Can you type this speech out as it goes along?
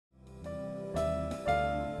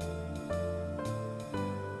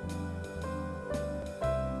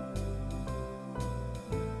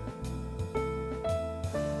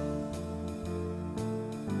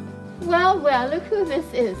well, look who this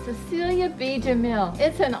is, Cecilia B. DeMille.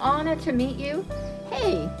 It's an honor to meet you.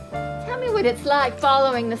 Hey, tell me what it's like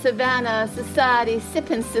following the Savannah Society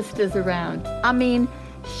Sipping Sisters around. I mean,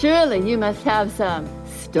 surely you must have some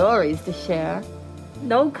stories to share.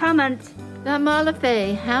 No comment. Now, Marla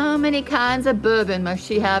Faye, how many kinds of bourbon must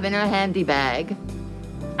she have in her handy bag?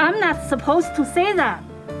 I'm not supposed to say that.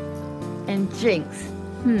 And Jinx,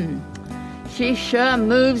 she sure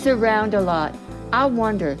moves around a lot. I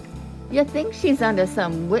wonder, you think she's under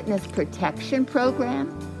some witness protection program?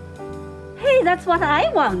 Hey, that's what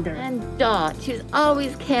I wonder. And Dot, she's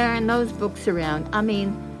always carrying those books around. I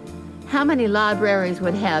mean, how many libraries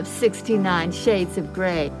would have 69 Shades of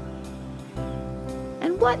Grey?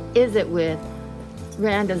 And what is it with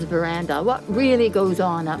Randa's veranda? What really goes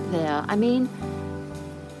on up there? I mean,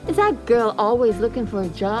 is that girl always looking for a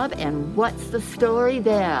job? And what's the story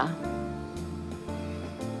there?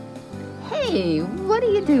 Hey, what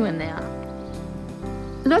are you doing there?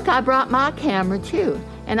 Look, I brought my camera too,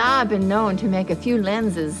 and I've been known to make a few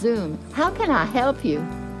lenses zoom. How can I help you?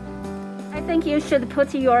 I think you should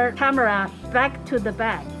put your camera back to the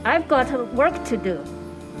bag. I've got work to do.